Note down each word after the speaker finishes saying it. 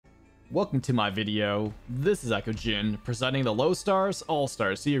Welcome to my video. This is Eckogen presenting the Low Stars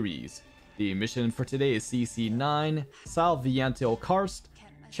All-Star Series. The mission for today is CC 9, Salviantil Karst,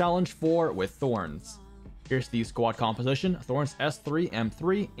 Challenge 4 with Thorns. Here's the squad composition: Thorns S3,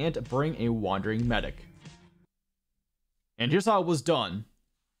 M3, and bring a Wandering Medic. And here's how it was done.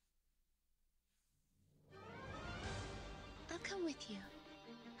 I'll come with you.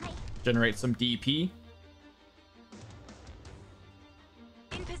 Generate some DP.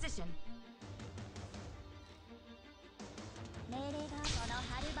 In position.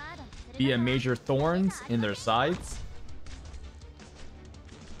 Be a major Thorns in their sides.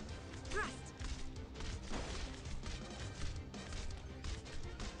 Thrust.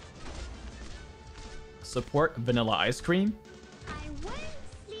 Support Vanilla Ice Cream. I won't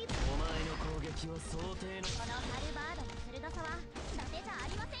sleep.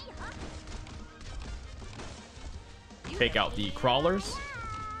 Take out the crawlers.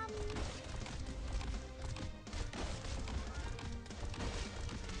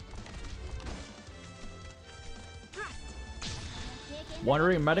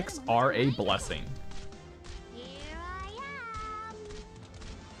 Wandering medics are a blessing. Here I am.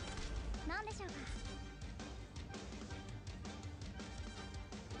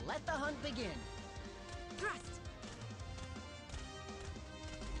 Let the hunt begin. Thrust.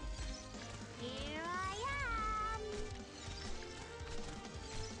 Here I am.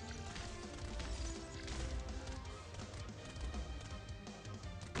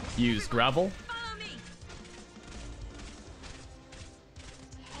 Use gravel. Follow me.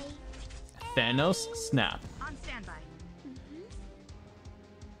 Thanos snap. On standby.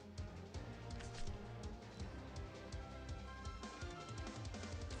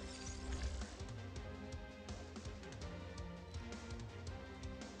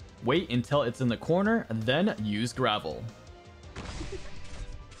 Wait until it's in the corner, then use gravel. Any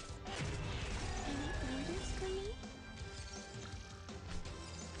orders for me?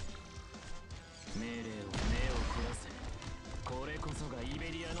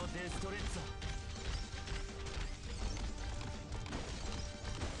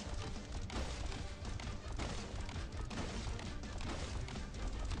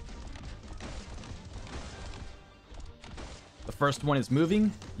 The first one is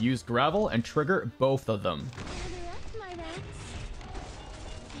moving. Use gravel and trigger both of them. Gather up, my rats.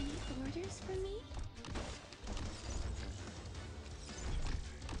 Any orders for me?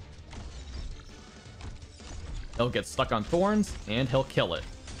 He'll get stuck on Thorns and he'll kill it.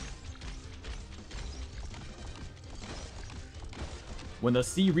 When the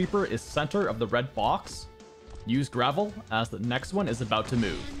Sea Reaper is center of the red box, use gravel as the next one is about to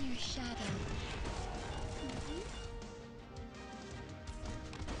move. I'm your shadow.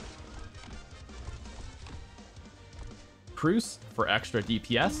 Cruise for extra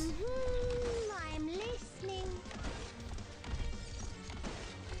DPS. I'm listening.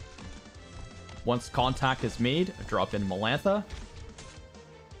 Once contact is made, drop in Melantha.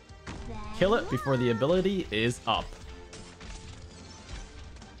 Kill it before the ability is up.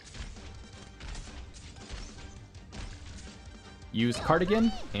 Use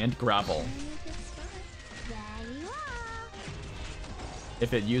Cardigan and gravel. There you are.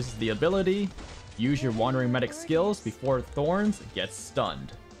 If it uses the ability, use your Wandering Medic skills before Thorns gets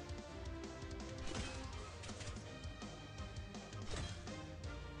stunned.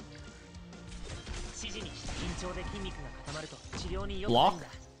 Block.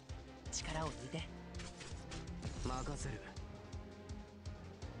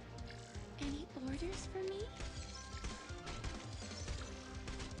 Any orders for me?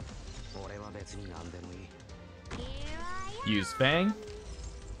 Here I am. Use Fang.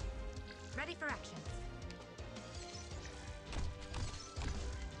 Ready for action.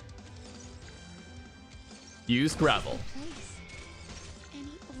 Use gravel. Place.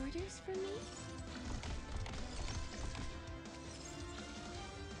 Any orders for me?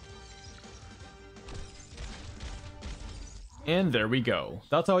 And there we go.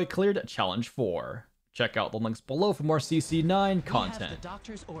 That's how I cleared Challenge 4. Check out the links below for more CC9 content.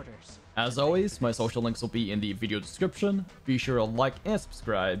 Doctor's orders. As always, my social links will be in the video description. Be sure to like and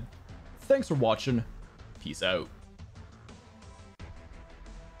subscribe. Thanks for watching. Peace out.